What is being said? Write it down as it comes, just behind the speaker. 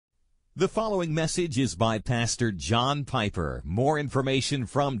The following message is by Pastor John Piper. More information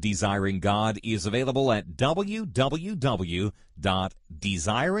from Desiring God is available at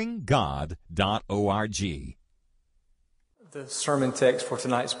www.desiringgod.org. The sermon text for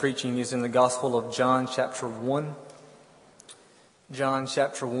tonight's preaching is in the Gospel of John, chapter 1. John,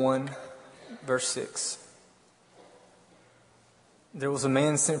 chapter 1, verse 6. There was a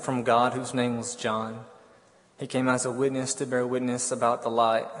man sent from God whose name was John. He came as a witness to bear witness about the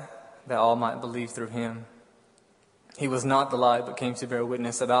light, that all might believe through him. He was not the light, but came to bear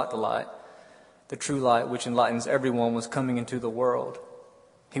witness about the light. The true light, which enlightens everyone, was coming into the world.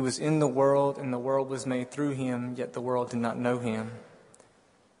 He was in the world, and the world was made through him, yet the world did not know him.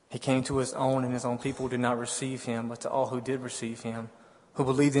 He came to his own, and his own people did not receive him, but to all who did receive him, who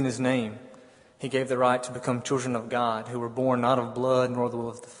believed in his name, he gave the right to become children of God, who were born not of blood, nor of the will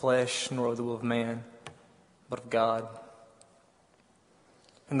of the flesh, nor of the will of man, but of God.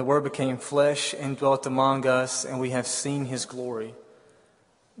 And the Word became flesh and dwelt among us, and we have seen his glory.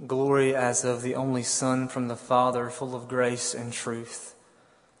 Glory as of the only Son from the Father, full of grace and truth.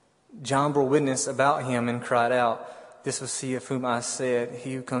 John bore witness about him and cried out, "This was he of whom I said,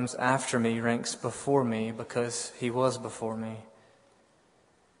 he who comes after me ranks before me, because he was before me."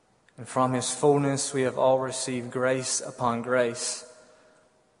 And from his fullness we have all received grace upon grace.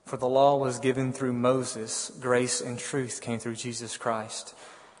 For the law was given through Moses, grace and truth came through Jesus Christ.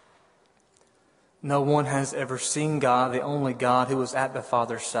 No one has ever seen God, the only God who was at the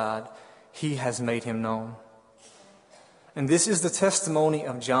Father's side. He has made him known. And this is the testimony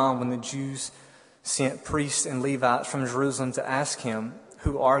of John when the Jews sent priests and Levites from Jerusalem to ask him,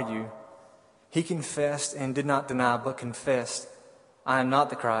 "Who are you?" He confessed and did not deny, but confessed, "I am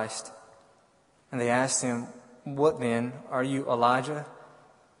not the Christ." And they asked him, "What then? Are you Elijah?"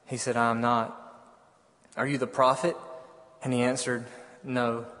 He said, "I am not." "Are you the prophet?" And he answered,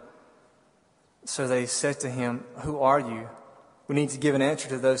 "No." So they said to him, "Who are you? We need to give an answer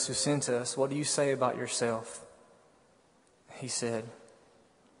to those who sent us. What do you say about yourself?" He said,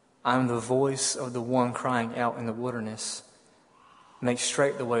 "I am the voice of the one crying out in the wilderness, 'Make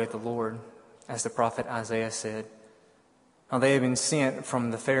straight the way of the Lord,' as the prophet Isaiah said." Now they had been sent from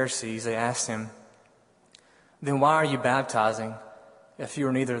the Pharisees. They asked him, "Then why are you baptizing, if you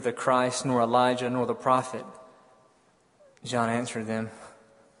are neither the Christ, nor Elijah, nor the prophet?" John answered them,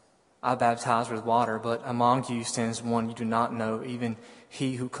 "I baptize with water, but among you stands one you do not know, even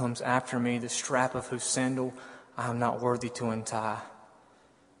he who comes after me, the strap of whose sandal I am not worthy to untie."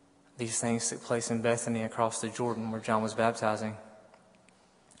 These things took place in Bethany across the Jordan, where John was baptizing.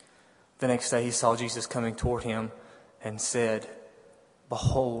 The next day he saw Jesus coming toward him and said,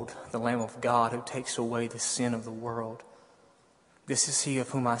 "Behold, the Lamb of God who takes away the sin of the world. This is he of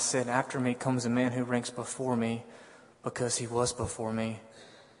whom I said, after me comes a man who ranks before me, because he was before me.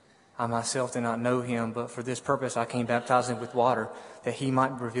 I myself did not know him, but for this purpose I came baptizing with water, that he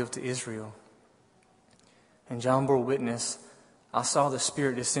might be revealed to Israel." And John bore witness, "I saw the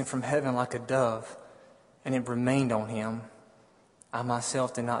Spirit descend from heaven like a dove, and it remained on him. I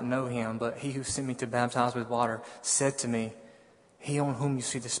myself did not know him, but he who sent me to baptize with water said to me, 'He on whom you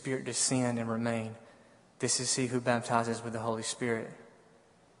see the Spirit descend and remain, this is he who baptizes with the Holy Spirit.'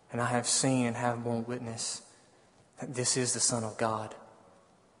 And I have seen and have borne witness that this is the Son of God."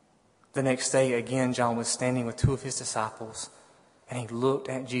 The next day again John was standing with two of his disciples, and he looked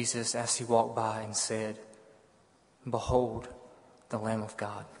at Jesus as he walked by and said, "Behold, the Lamb of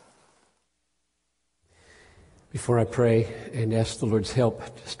God." Before I pray and ask the Lord's help, I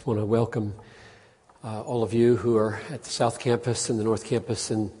just want to welcome all of you who are at the South Campus and the North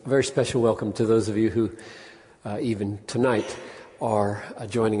Campus, and a very special welcome to those of you who even tonight are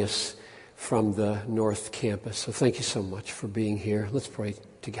joining us from the North Campus. So thank you so much for being here. Let's pray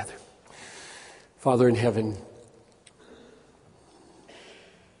together. Father in heaven,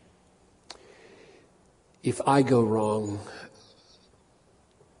 if I go wrong,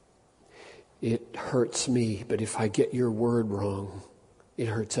 it hurts me, but if I get your word wrong, it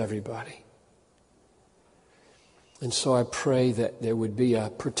hurts everybody. And so I pray that there would be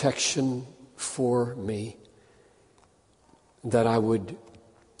a protection for me, that I would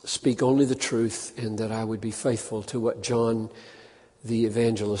speak only the truth, and that I would be faithful to what John the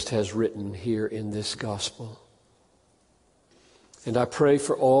evangelist has written here in this gospel. And I pray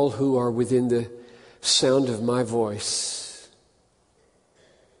for all who are within the sound of my voice.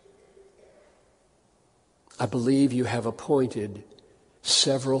 I believe you have appointed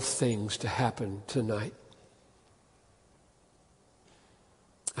several things to happen tonight.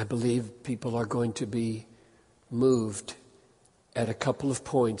 I believe people are going to be moved at a couple of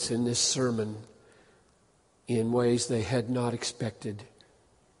points in this sermon in ways they had not expected.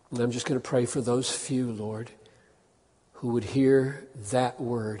 And I'm just going to pray for those few, Lord, who would hear that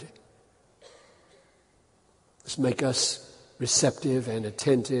word. Let's make us receptive and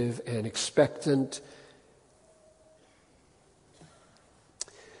attentive and expectant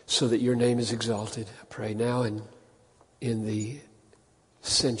so that your name is exalted. I pray now and in the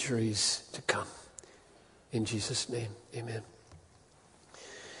centuries to come. In Jesus' name, amen.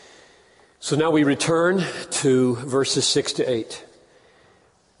 So now we return to verses 6 to 8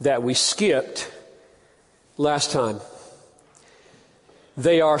 that we skipped last time.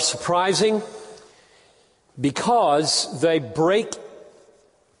 They are surprising because they break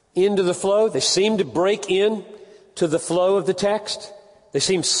into the flow. They seem to break in to the flow of the text. They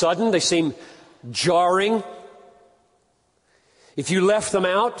seem sudden. They seem jarring. If you left them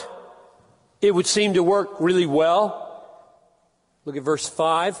out, it would seem to work really well. Look at verse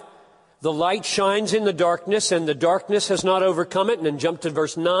 5. The light shines in the darkness, and the darkness has not overcome it. And then jump to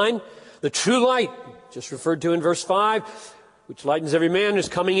verse 9. The true light, just referred to in verse 5, which lightens every man, is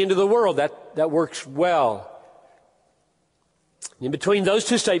coming into the world. That works well. In between those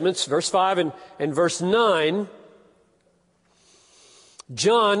two statements, verse 5 and verse 9,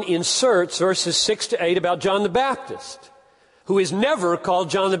 John inserts verses 6 to 8 about John the Baptist, who is never called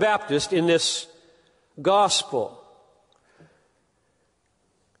John the Baptist in this gospel.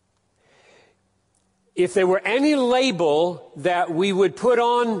 If there were any label that we would put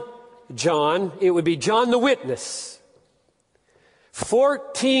on John, it would be John the Witness.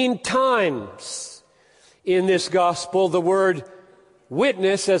 14 times in this gospel, the word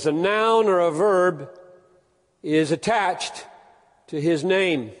witness as a noun or a verb is attached to his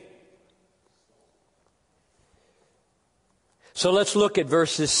name. So let's look at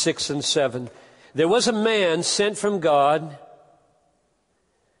verses 6 and 7. There was a man sent from God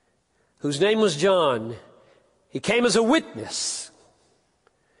whose name was John. He came as a witness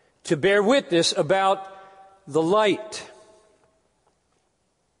to bear witness about the light.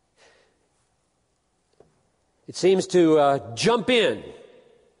 It seems to jump in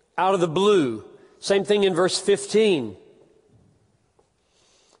out of the blue. Same thing in verse 15.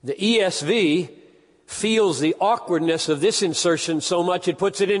 The ESV feels the awkwardness of this insertion so much it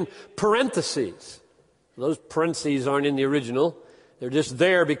puts it in parentheses. Those parentheses aren't in the original. They're just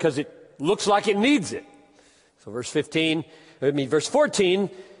there because it looks like it needs it. So verse 14,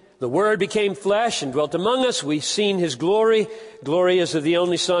 the Word became flesh and dwelt among us. We've seen His glory. Glory is of the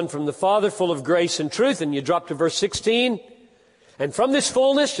only Son from the Father, full of grace and truth. And you drop to verse 16. And from this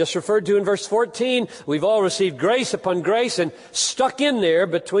fullness, just referred to in verse 14, we've all received grace upon grace. And stuck in there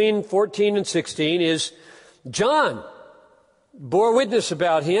between 14 and 16 is John. Bore witness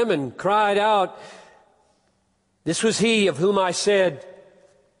about Him and cried out, "This was He of whom I said,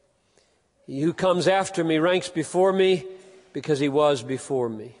 He who comes after me ranks before me, because He was before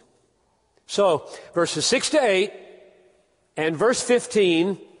me." So, verses 6 to 8 and verse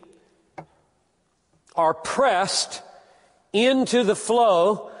 15 are pressed into the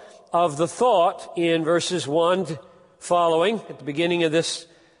flow of the thought in verses 1 following at the beginning of this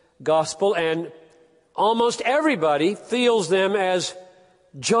gospel, and almost everybody feels them as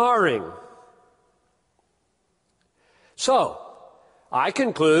jarring. So, I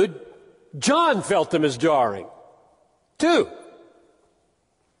conclude John felt them as jarring, too.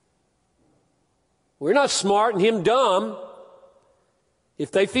 We're not smart and him dumb.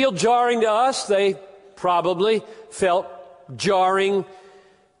 If they feel jarring to us, they probably felt jarring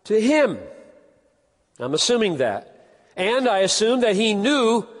to him. I'm assuming that. And I assume that he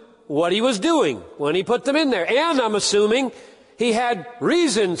knew what he was doing when he put them in there. And I'm assuming he had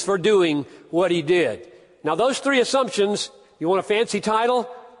reasons for doing what he did. Now, those three assumptions, you want a fancy title?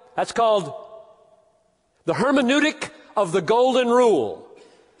 That's called the hermeneutic of the golden rule.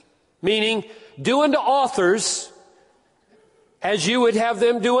 Meaning, do unto authors as you would have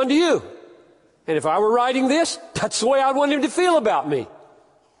them do unto you. And if I were writing this, that's the way I'd want him to feel about me.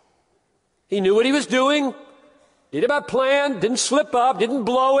 He knew what he was doing, did it by plan, didn't slip up, didn't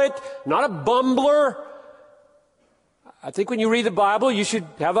blow it, not a bumbler. I think when you read the Bible, you should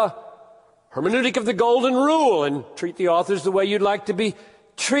have a hermeneutic of the golden rule and treat the authors the way you'd like to be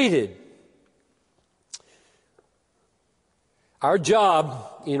treated. Our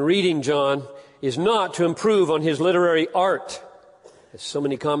job in reading John is not to improve on his literary art, as so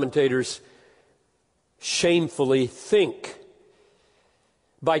many commentators shamefully think,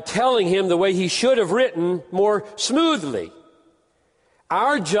 by telling him the way he should have written more smoothly.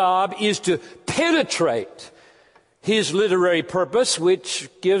 Our job is to penetrate his literary purpose, which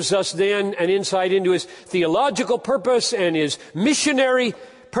gives us then an insight into his theological purpose and his missionary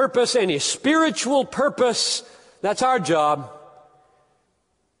purpose and his spiritual purpose. That's our job.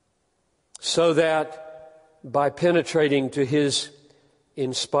 so that by penetrating to His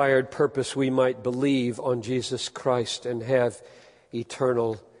inspired purpose, we might believe on Jesus Christ and have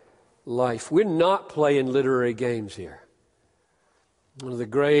eternal life. We're not playing literary games here. One of the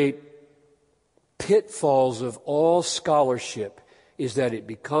great pitfalls of all scholarship is that it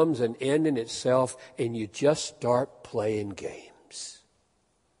becomes an end in itself and you just start playing games.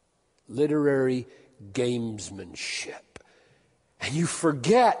 Literary gamesmanship. And you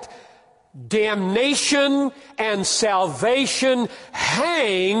forget damnation and salvation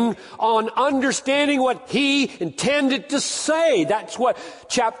hang on understanding what He intended to say. That's what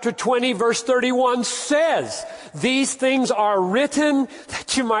chapter 20, verse 31 says. These things are written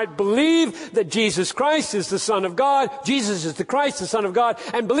that you might believe that Jesus Christ is the Son of God. Jesus is the Christ, the Son of God,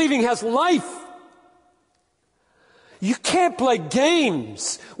 and believing has life. You can't play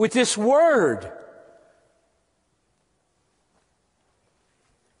games with this word.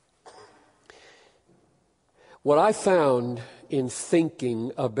 What I found in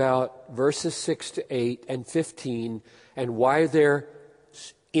thinking about verses 6 to 8 and 15 and why they're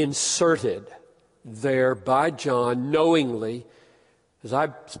inserted there by John knowingly, is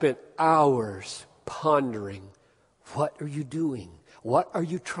I've spent hours pondering, what are you doing? What are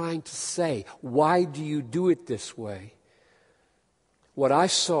you trying to say? Why do you do it this way? What I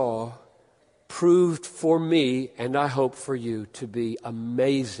saw proved for me, and I hope for you, to be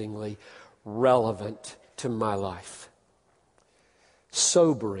amazingly relevant to my life.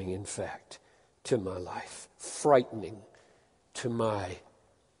 Sobering, in fact, to my life. Frightening to my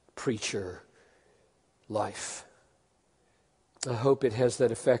preacher life. I hope it has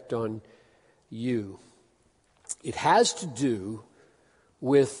that effect on you. It has to do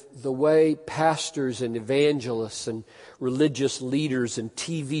with the way pastors and evangelists and religious leaders and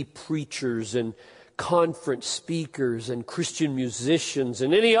TV preachers and conference speakers and Christian musicians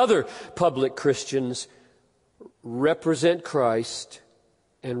and any other public Christians represent Christ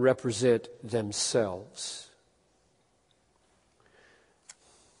and represent themselves.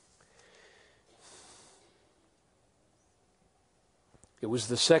 It was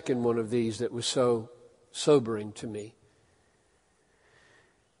the second one of these that was so sobering to me.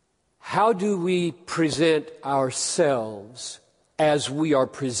 How do we present ourselves as we are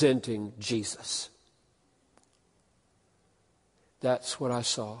presenting Jesus? That's what I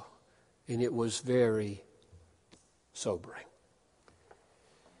saw, and it was very sobering.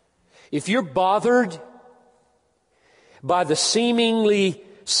 If you're bothered by the seemingly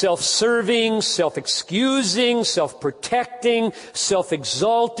self-serving, self-excusing, self-protecting,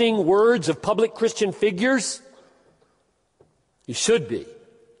 self-exalting words of public Christian figures, you should be.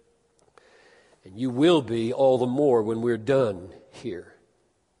 And you will be all the more when we're done here.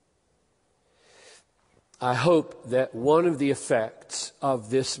 I hope that one of the effects of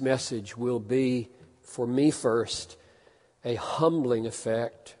this message will be, for me first, a humbling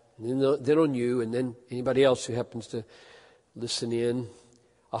effect, and then on you, and then anybody else who happens to listen in,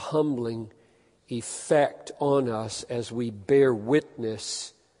 a humbling effect on us as we bear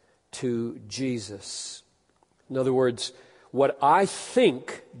witness to Jesus. In other words, what I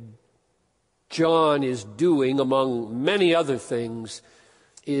think John is doing, among many other things,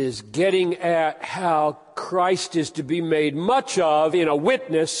 is getting at how Christ is to be made much of in a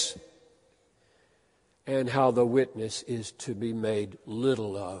witness, and how the witness is to be made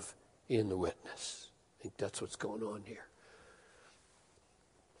little of in the witness. I think that's what's going on here.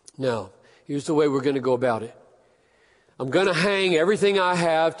 Now, here's the way we're going to go about it. I'm going to hang everything I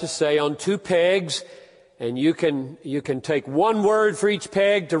have to say on two pegs, and you can take one word for each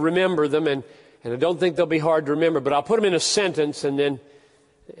peg to remember them, and I don't think they'll be hard to remember, but I'll put them in a sentence, and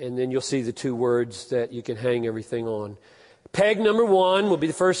then you'll see the two words that you can hang everything on. Peg number one will be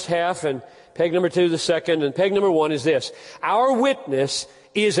the first half, and peg number two the second, and peg number one is this: our witness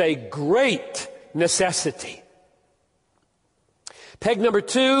is a great necessity. Peg number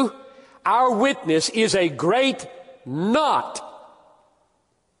two, our witness is a great not.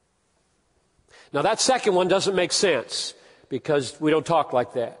 Now that second one doesn't make sense because we don't talk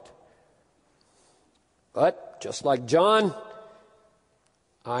like that. But just like John,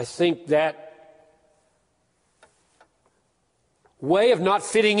 I think that way of not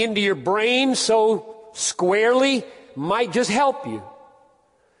fitting into your brain so squarely might just help you.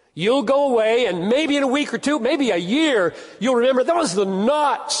 You'll go away, and maybe in a week or two, maybe a year, you'll remember that was the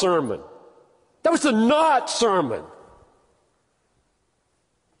not sermon. That was the not sermon.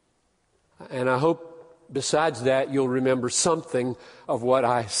 And I hope besides that, you'll remember something of what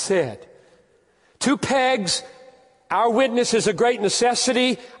I said. Two pegs. Our witness is a great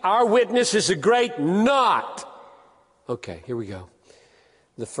necessity. Our witness is a great not. Okay, here we go.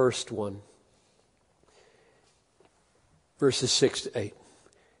 The first one. verses 6 to 8.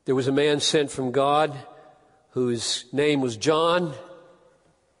 There was a man sent from God whose name was John.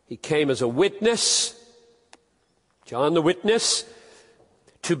 He came as a witness, John the witness,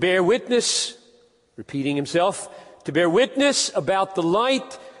 to bear witness, repeating himself, to bear witness about the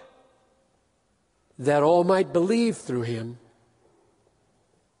light, that all might believe through him.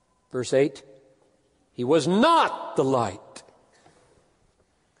 Verse 8, he was not the light,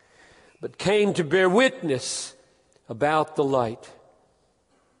 but came to bear witness about the light.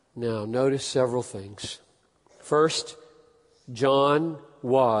 Now, notice several things. First, John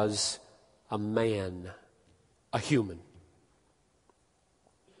was a man, a human.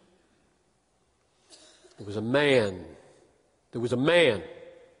 There was a man. There was a man.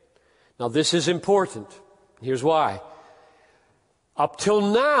 Now, this is important. Here's why. Up till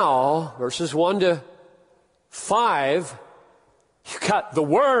now, verses 1 to 5, you got the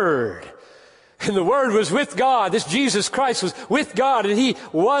Word. And the Word was with God. This Jesus Christ was with God, and He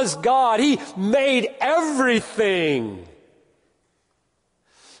was God. He made everything.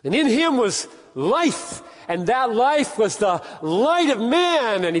 And in Him was life, and that life was the light of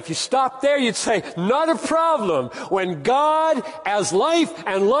man. And if you stop there, you'd say, not a problem. When God, as life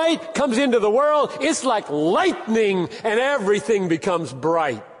and light, comes into the world, it's like lightning, and everything becomes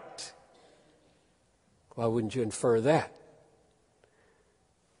bright. Why wouldn't you infer that?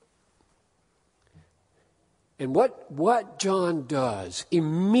 And what John does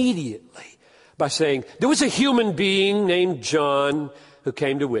immediately by saying, there was a human being named John who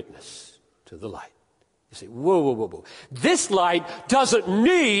came to witness to the light. You say, whoa. This light doesn't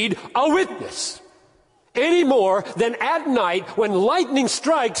need a witness any more than at night when lightning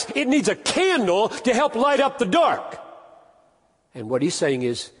strikes, it needs a candle to help light up the dark. And what he's saying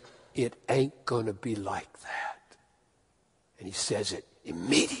is, it ain't going to be like that. And he says it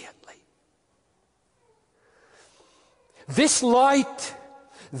immediately. This light,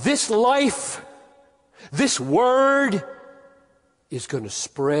 this life, this word is going to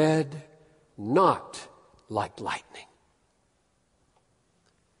spread not like lightning,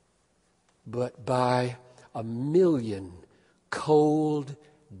 but by 1,000,000 cold,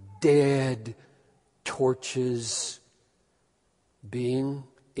 dead torches being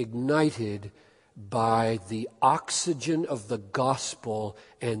ignited by the oxygen of the gospel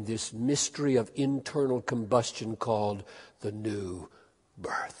and this mystery of internal combustion called the new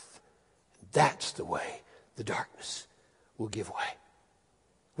birth. That's the way the darkness will give way.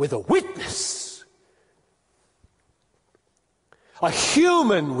 With a witness. A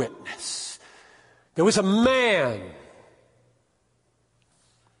human witness. There was a man.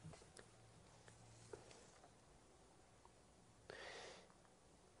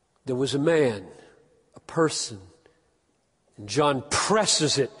 There was a man, a person. And John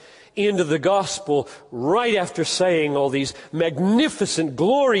presses it into the gospel right after saying all these magnificent,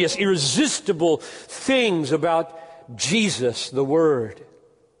 glorious, irresistible things about Jesus, the Word.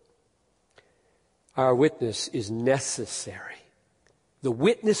 Our witness is necessary. The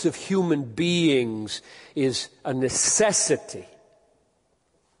witness of human beings is a necessity.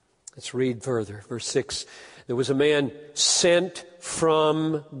 Let's read further. Verse 6. There was a man sent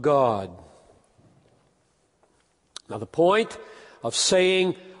from God. Now, the point of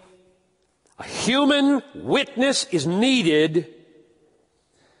saying a human witness is needed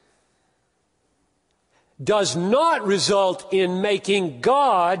does not result in making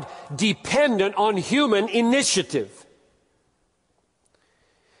God dependent on human initiative.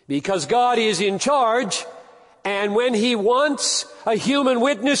 Because God is in charge, and when He wants a human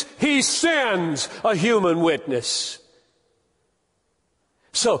witness, He sends a human witness.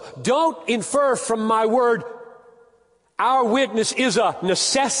 So don't infer from my word, our witness is a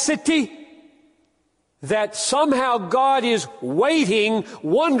necessity, that somehow God is waiting,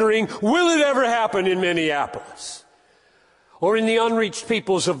 wondering, will it ever happen in Minneapolis? Or in the unreached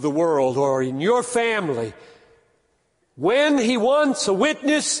peoples of the world, or in your family? When He wants a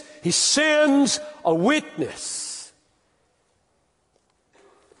witness, He sends a witness.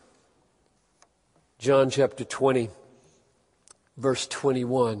 John chapter 20, verse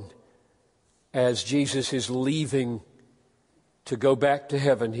 21. As Jesus is leaving to go back to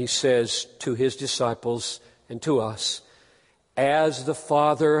heaven, He says to His disciples and to us, as the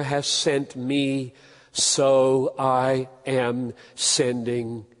Father has sent me, so I am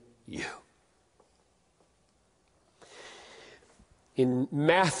sending you. In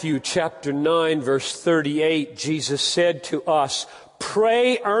Matthew chapter 9, verse 38, Jesus said to us,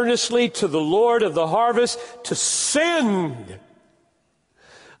 pray earnestly to the Lord of the harvest to send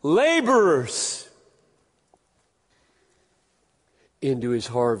laborers into His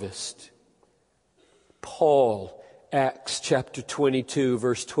harvest. Paul Acts chapter 22,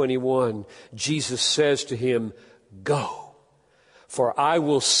 verse 21, Jesus says to him, "Go, for I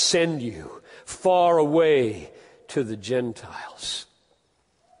will send you far away to the Gentiles."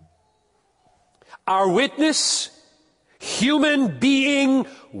 Our witness, human being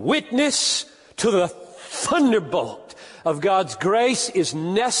witness to the thunderbolt of God's grace, is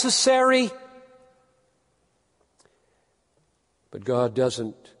necessary. But God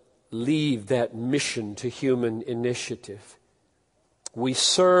doesn't leave that mission to human initiative. We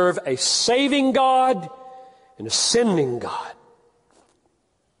serve a saving God and a sending God.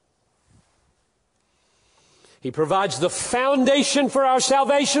 He provides the foundation for our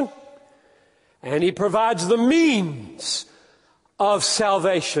salvation, and He provides the means of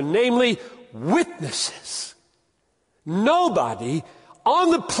salvation, namely witnesses. Nobody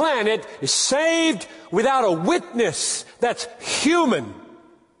on the planet is saved without a witness that's human.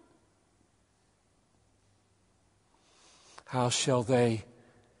 How shall they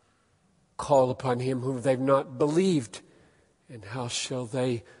call upon Him whom they've not believed? And how shall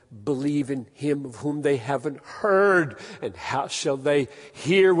they believe in Him of whom they haven't heard? And how shall they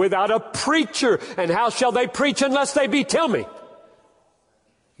hear without a preacher? And how shall they preach unless they be? Tell me.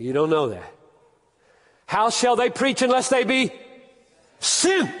 You don't know that. How shall they preach unless they be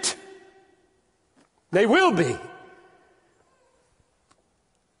sent? They will be.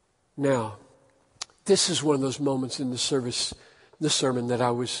 Now, this is one of those moments in the sermon that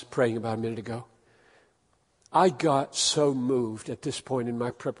I was praying about a minute ago. I got so moved at this point in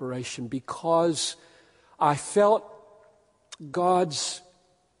my preparation because I felt God's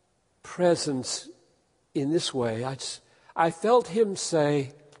presence in this way. I felt Him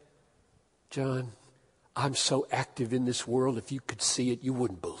say, "John, I'm so active in this world, if you could see it, you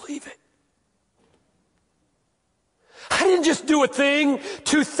wouldn't believe it. I didn't just do a thing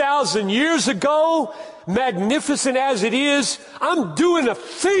 2,000 years ago, magnificent as it is. I'm doing a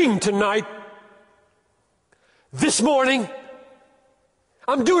thing tonight. This morning,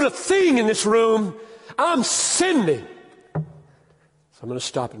 I'm doing a thing in this room. I'm sending." So I'm going to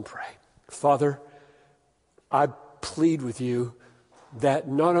stop and pray. Father, I plead with you that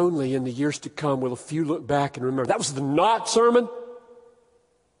not only in the years to come will a few look back and remember, that was the not sermon.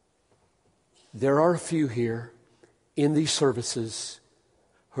 There are a few here in these services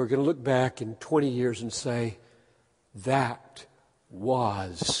who are going to look back in 20 years and say, that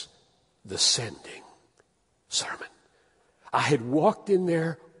was the sending sermon. I had walked in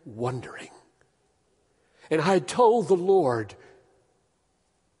there wondering. And I had told the Lord,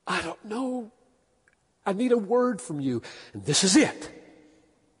 I don't know, I need a word from you. And this is it.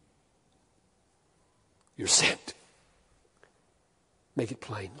 You're sent. Make it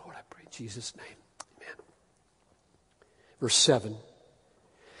plain, Lord, I pray in Jesus' name. Amen. Verse 7.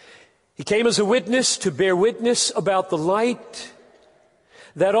 He came as a witness to bear witness about the light,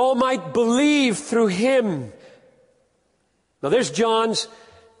 that all might believe through him. Now there's John's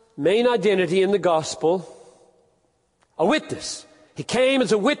main identity in the gospel. A witness. He came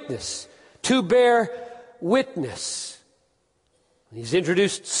as a witness to bear witness. He's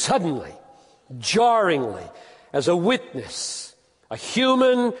introduced suddenly, jarringly, as a witness. A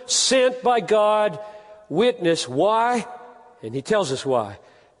human sent by God witness. Why? And he tells us why.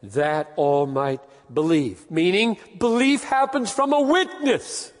 That all might believe. Meaning, belief happens from a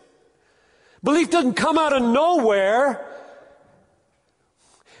witness. Belief doesn't come out of nowhere.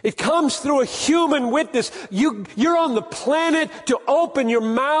 It comes through a human witness. You're on the planet to open your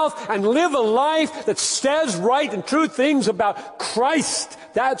mouth and live a life that says right and true things about Christ.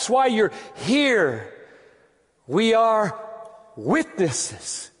 That's why you're here. We are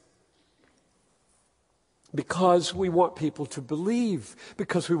witnesses. Because we want people to believe.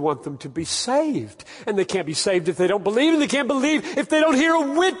 Because we want them to be saved. And they can't be saved if they don't believe. And they can't believe if they don't hear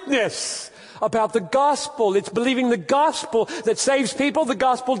a witness about the gospel. It's believing the gospel that saves people. The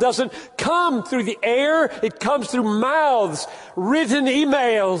gospel doesn't come through the air. It comes through mouths, written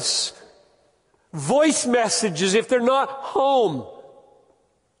emails, voice messages if they're not home.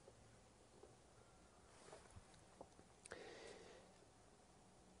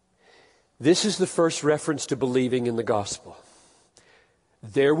 This is the first reference to believing in the gospel.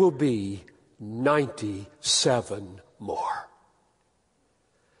 There will be 97 more.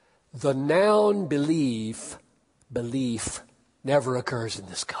 The noun belief never occurs in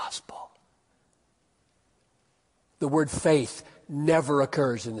this gospel. The word faith never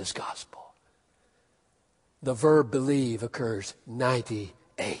occurs in this gospel. The verb believe occurs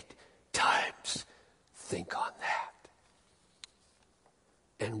 98 times. Think on that.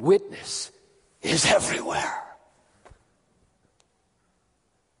 And witness is everywhere.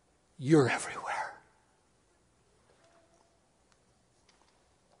 You're everywhere.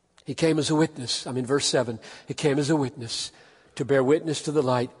 He came as a witness. I'm in verse 7. He came as a witness to bear witness to the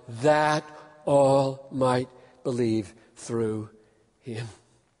light, that all might believe through him.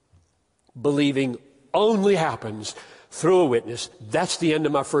 Believing only happens through a witness. That's the end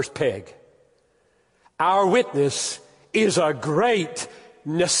of my first peg. Our witness is a great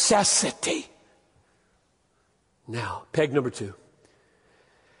necessity. Now, peg number 2.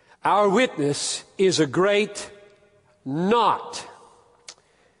 Our witness is a great not.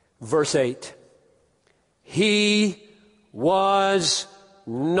 Verse 8. He was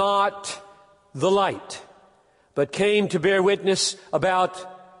not the light, but came to bear witness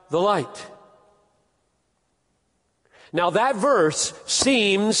about the light. Now that verse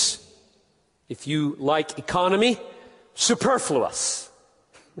seems, if you like economy, superfluous.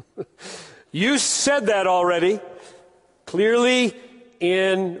 You said that already, clearly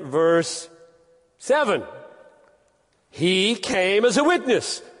in verse 7. He came as a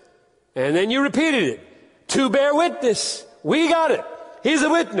witness. And then you repeated it. To bear witness. We got it. He's a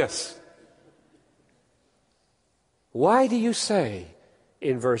witness. Why do you say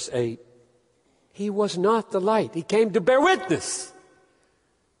in verse 8, he was not the light. He came to bear witness.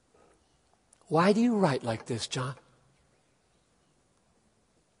 Why do you write like this, John?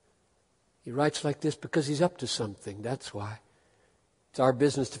 He writes like this because he's up to something. That's why. It's our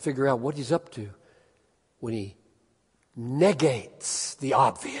business to figure out what he's up to when he negates the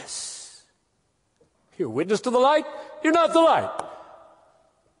obvious. You're a witness to the light. You're not the light.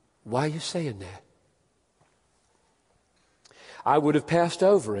 Why are you saying that? I would have passed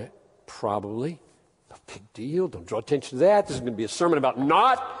over it, probably. No big deal. Don't draw attention to that. This is going to be a sermon about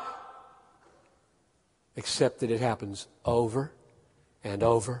not. Except that it happens over and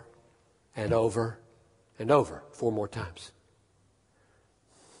over and over and over 4 more times.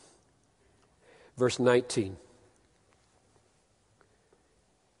 Verse 19.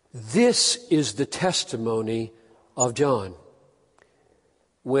 This is the testimony of John.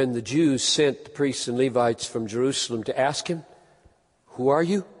 When the Jews sent the priests and Levites from Jerusalem to ask him, "Who are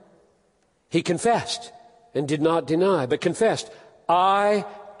you?" He confessed and did not deny, but confessed, "I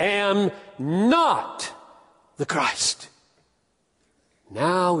am not the Christ."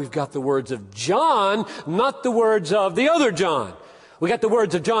 Now we've got the words of John, not the words of the other John. We got the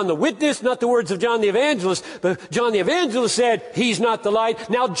words of John the witness, not the words of John the evangelist. But John the evangelist said, he's not the light.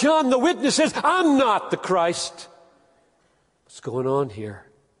 Now John the witness says, I'm not the Christ. What's going on here?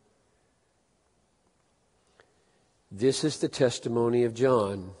 This is the testimony of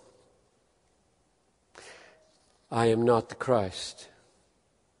John. I am not the Christ.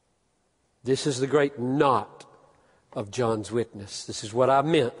 This is the great not of John's witness. This is what I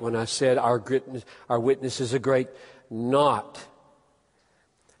meant when I said our witness is a great not.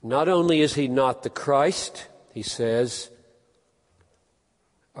 Not only is he not the Christ, he says,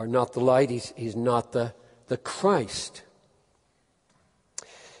 or not the light, he's not the Christ.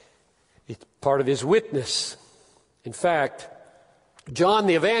 It's part of his witness. In fact, John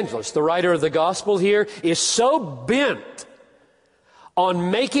the evangelist, the writer of the gospel here, is so bent on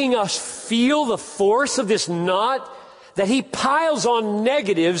making us feel the force of this not that he piles on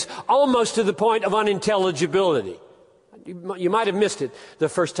negatives almost to the point of unintelligibility. You might have missed it the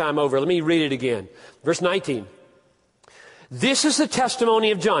first time over. Let me read it again. Verse 19. This is the testimony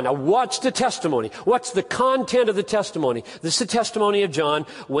of John. Now what's the testimony? What's the content of the testimony? This is the testimony of John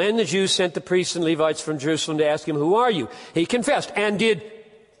when the Jews sent the priests and Levites from Jerusalem to ask him, "Who are you?" He confessed and did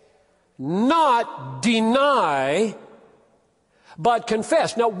not deny, but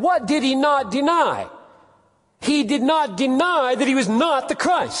confessed. Now what did he not deny? He did not deny that he was not the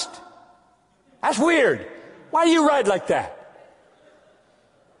Christ. That's weird. Why do you write like that?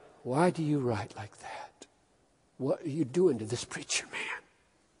 Why do you write like that? What are you doing to this preacher man?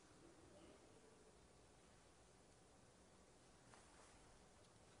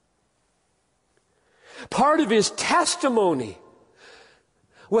 Part of his testimony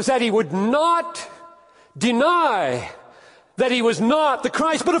was that he would not deny that he was not the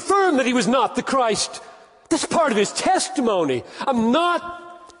Christ, but affirm that he was not the Christ. That's part of his testimony. I'm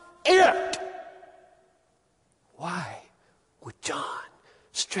not it. Why would John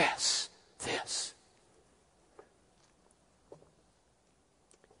stress this?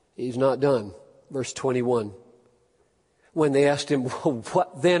 He's not done. Verse 21. When they asked him, "Well,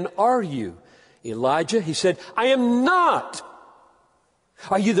 what then are you, Elijah?" He said, "I am not."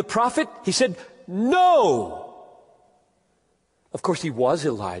 "Are you the prophet?" He said, "No." Of course, he was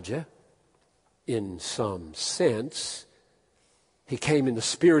Elijah in some sense. He came in the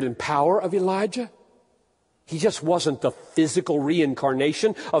spirit and power of Elijah. He just wasn't the physical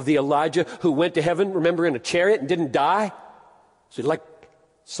reincarnation of the Elijah who went to heaven, remember, in a chariot and didn't die. So like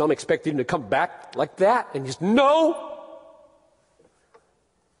Some expected him to come back like that, and he's, no!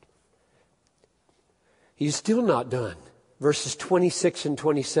 He's still not done. Verses 26 and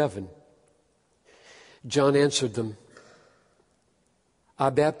 27. John answered them, I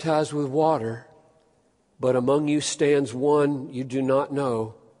baptize with water, but among you stands one you do not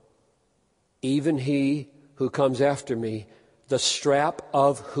know, even he who comes after me, the strap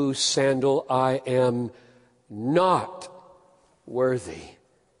of whose sandal I am not worthy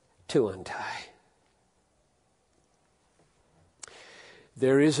to untie.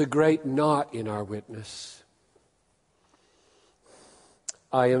 There is a great knot in our witness.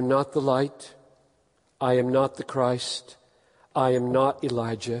 I am not the light. I am not the Christ. I am not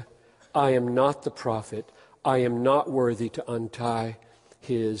Elijah. I am not the prophet. I am not worthy to untie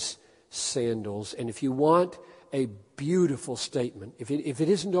his sandals. And if you want a beautiful statement, if it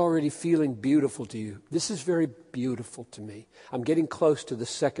isn't already feeling beautiful to you, this is very beautiful to me. I'm getting close to the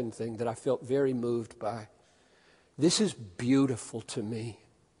second thing that I felt very moved by. This is beautiful to me.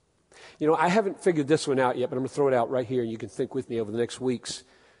 You know, I haven't figured this one out yet, but I'm going to throw it out right here, and you can think with me over the next weeks.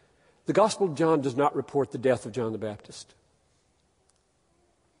 The Gospel of John does not report the death of John the Baptist.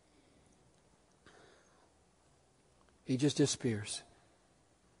 He just disappears.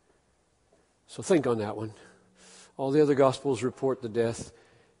 So think on that one. All the other Gospels report the death,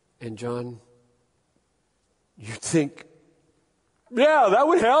 and John, you'd think, yeah, that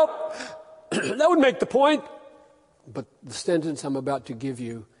would help. That would make the point. But the sentence I'm about to give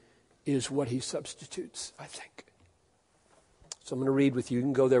you is what he substitutes, I think. So I'm going to read with you. You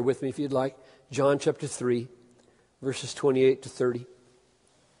can go there with me if you'd like. John chapter 3, verses 28 to 30.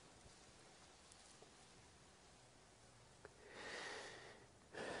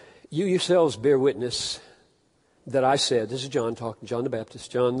 You yourselves bear witness that I said, this is John talking, John the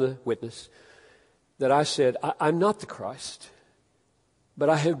Baptist, John the witness, that I said, I'm not the Christ, but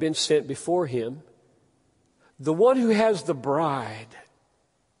I have been sent before him. The one who has the bride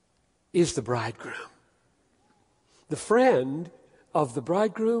is the bridegroom. The friend of the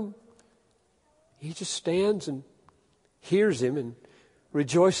bridegroom, he just stands and hears him and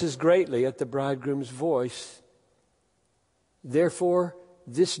rejoices greatly at the bridegroom's voice. Therefore,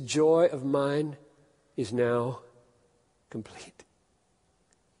 this joy of mine is now complete.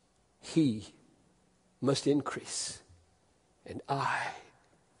 He must increase, and I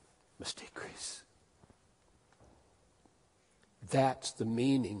must decrease. That's the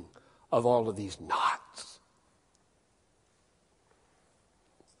meaning of all of these knots.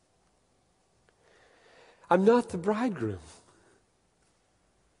 I'm not the bridegroom.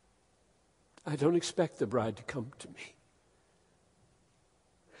 I don't expect the bride to come to me.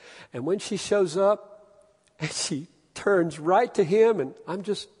 And when she shows up and she turns right to him, and I'm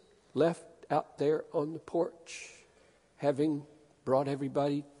just left out there on the porch, having brought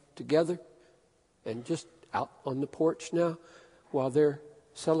everybody together and just out on the porch now while they're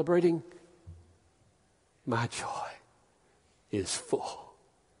celebrating, my joy is full.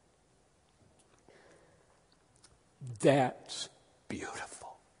 That's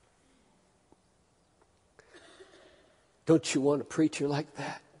beautiful. Don't you want a preacher like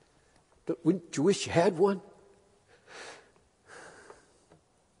that? Wouldn't you wish you had one?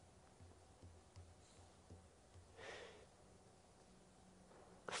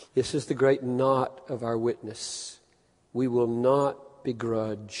 This is the great knot of our witness. We will not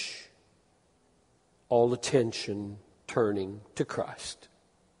begrudge all attention turning to Christ.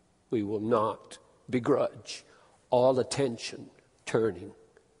 We will not begrudge all attention turning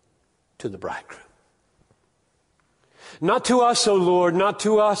to the bridegroom. Not to us, O Lord, not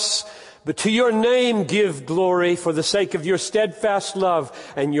to us, but to your name give glory for the sake of your steadfast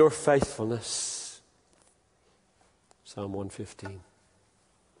love and your faithfulness. Psalm 115.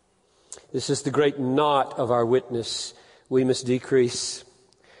 This is the great knot of our witness. We must decrease.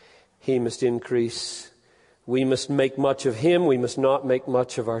 He must increase. We must make much of him. We must not make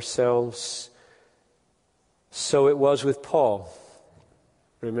much of ourselves. So it was with Paul.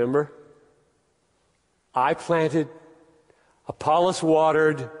 Remember? I planted, Apollos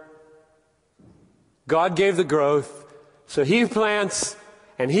watered, God gave the growth, so he who plants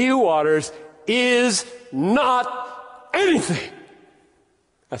and he who waters is not anything.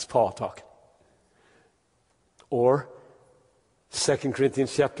 That's Paul talking. Or 2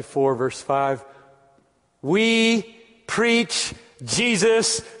 Corinthians chapter 4, verse 5, we preach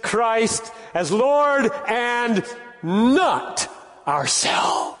Jesus Christ as Lord and not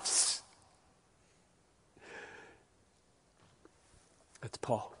ourselves. That's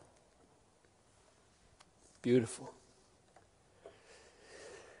Paul. Beautiful.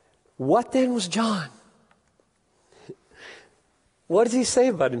 What then was John? What does he say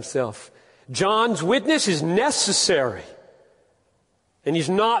about himself? John's witness is necessary, and he's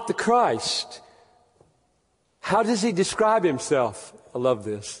not the Christ. How does he describe himself? I love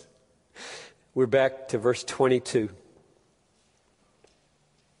this. We're back to verse 22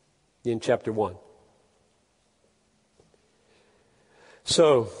 in chapter 1.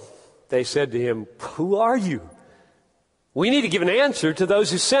 So they said to him, "Who are you? We need to give an answer to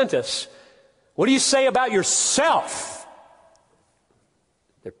those who sent us. What do you say about yourself?"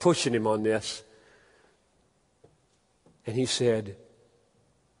 They're pushing him on this. And he said,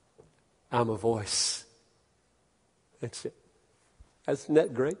 "I'm a voice." That's it. Isn't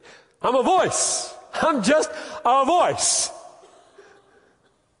that great? I'm a voice. I'm just a voice.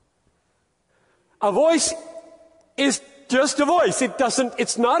 A voice is just a voice.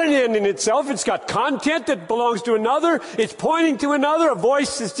 It's not an end in itself. It's got content that belongs to another. It's pointing to another. A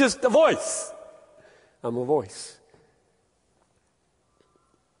voice is just a voice. I'm a voice.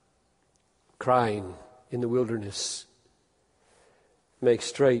 Crying in the wilderness, make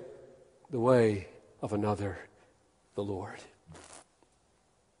straight the way of another, the Lord.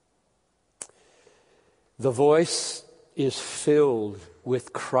 The voice is filled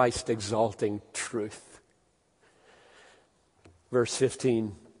with Christ-exalting truth. Verse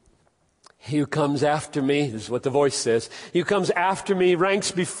 15, he who comes after me, this is what the voice says, he who comes after me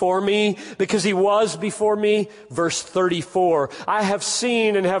ranks before me because he was before me. Verse 34, I have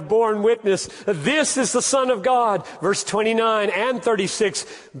seen and have borne witness that this is the Son of God. Verse 29 and 36,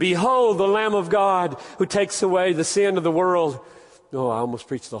 behold the Lamb of God who takes away the sin of the world. Oh, I almost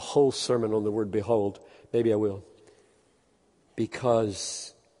preached the whole sermon on the word behold. Maybe I will.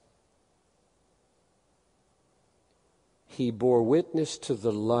 Because he bore witness to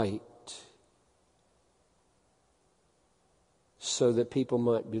the light so that people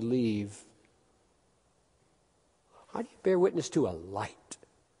might believe. How do you bear witness to a light?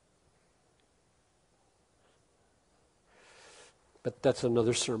 But that's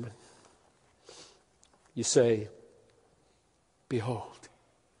another sermon. You say, behold,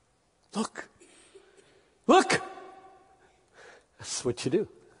 look. Look! That's what you do.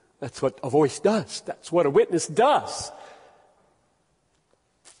 That's what a voice does. That's what a witness does.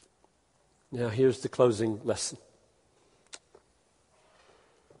 Now here's the closing lesson.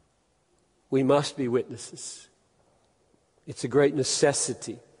 We must be witnesses. It's a great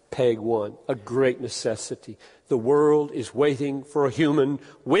necessity. Peg 1, a great necessity. The world is waiting for a human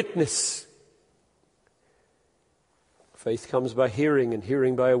witness. Faith comes by hearing, and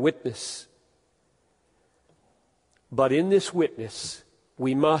hearing by a witness. But in this witness,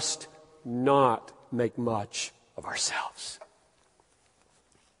 we must not make much of ourselves.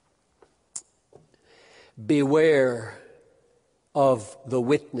 Beware of the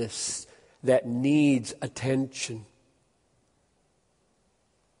witness that needs attention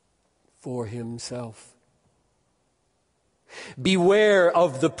for himself. Beware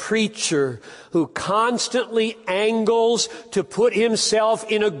of the preacher who constantly angles to put himself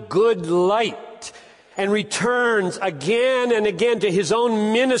in a good light and returns again and again to his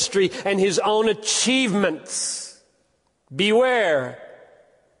own ministry and his own achievements. Beware.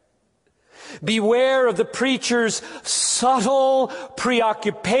 Beware of the preacher's subtle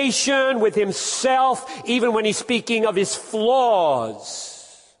preoccupation with himself, even when he's speaking of his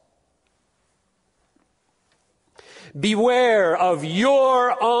flaws. Beware of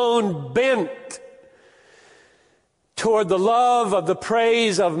your own bent toward the love of the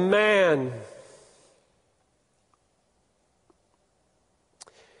praise of man.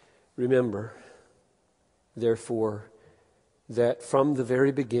 Remember, therefore, that from the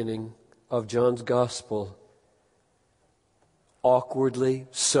very beginning of John's gospel, awkwardly,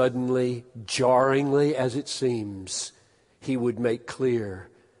 suddenly, jarringly as it seems, he would make clear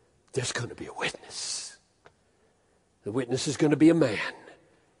there's going to be a witness. The witness is going to be a man.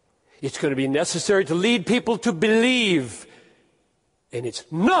 It's going to be necessary to lead people to believe, and it's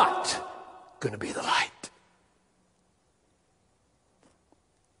not going to be the light.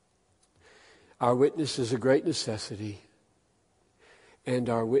 Our witness is a great necessity, and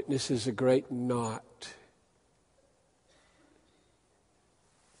our witness is a great not.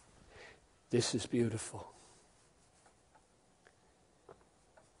 This is beautiful.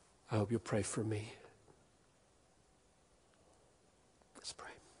 I hope you'll pray for me. Let's pray.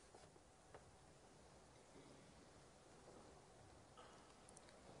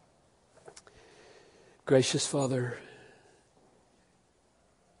 Gracious Father,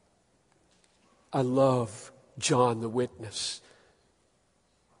 I love John the witness.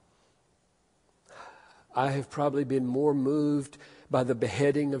 I have probably been more moved by the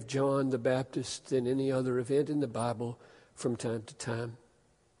beheading of John the Baptist than any other event in the Bible from time to time.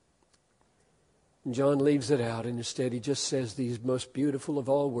 And John leaves it out, and instead he just says these most beautiful of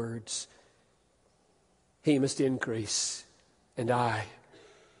all words: He must increase, and I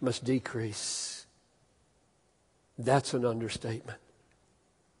must decrease. That's an understatement.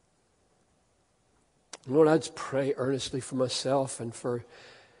 Lord, I just pray earnestly for myself and for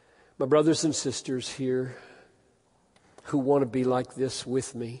my brothers and sisters here who want to be like this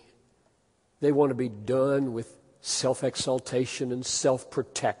with me. They want to be done with self-exaltation and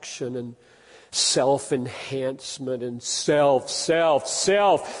self-protection and self-enhancement and self.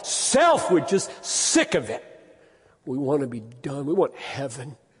 We're just sick of it. We want to be done. We want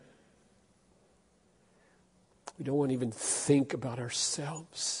heaven. We don't want to even think about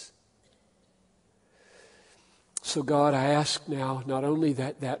ourselves. So God, I ask now not only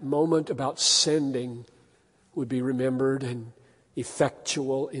that moment about sending would be remembered and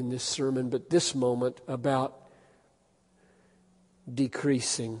effectual in this sermon, but this moment about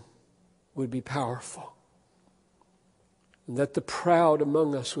decreasing would be powerful. And that the proud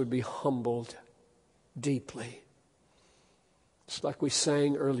among us would be humbled deeply. It's like we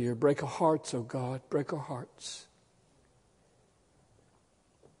sang earlier, break our hearts, O God, break our hearts.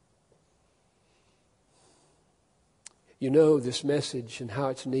 You know this message and how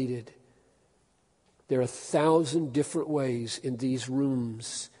it's needed. There are 1,000 different ways in these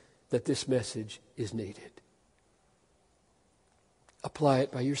rooms that this message is needed. Apply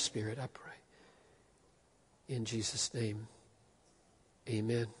it by your Spirit, I pray. In Jesus' name,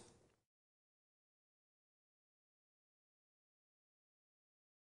 amen.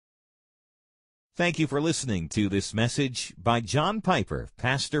 Thank you for listening to this message by John Piper,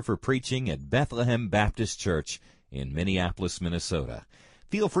 pastor for preaching at Bethlehem Baptist Church in Minneapolis, Minnesota.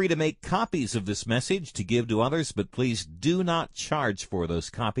 Feel free to make copies of this message to give to others, but please do not charge for those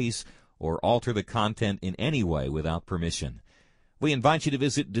copies or alter the content in any way without permission. We invite you to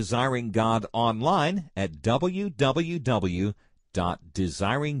visit Desiring God online at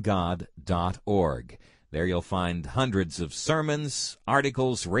www.desiringgod.org. There you'll find hundreds of sermons,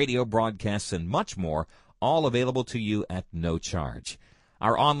 articles, radio broadcasts, and much more, all available to you at no charge.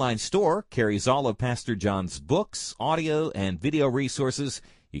 Our online store carries all of Pastor John's books, audio, and video resources.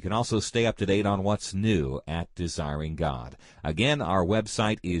 You can also stay up to date on what's new at Desiring God. Again, our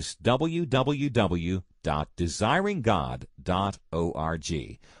website is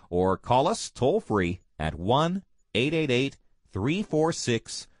www.desiringgod.org. Or call us toll-free at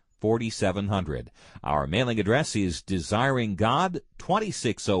 1-888-346-4700. Our mailing address is Desiring God,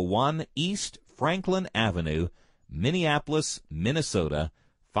 2601 East Franklin Avenue, Minneapolis, Minnesota,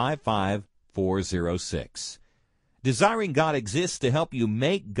 55406. Desiring God exists to help you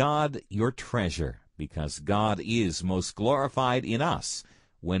make God your treasure, because God is most glorified in us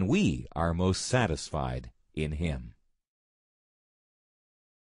when we are most satisfied in Him.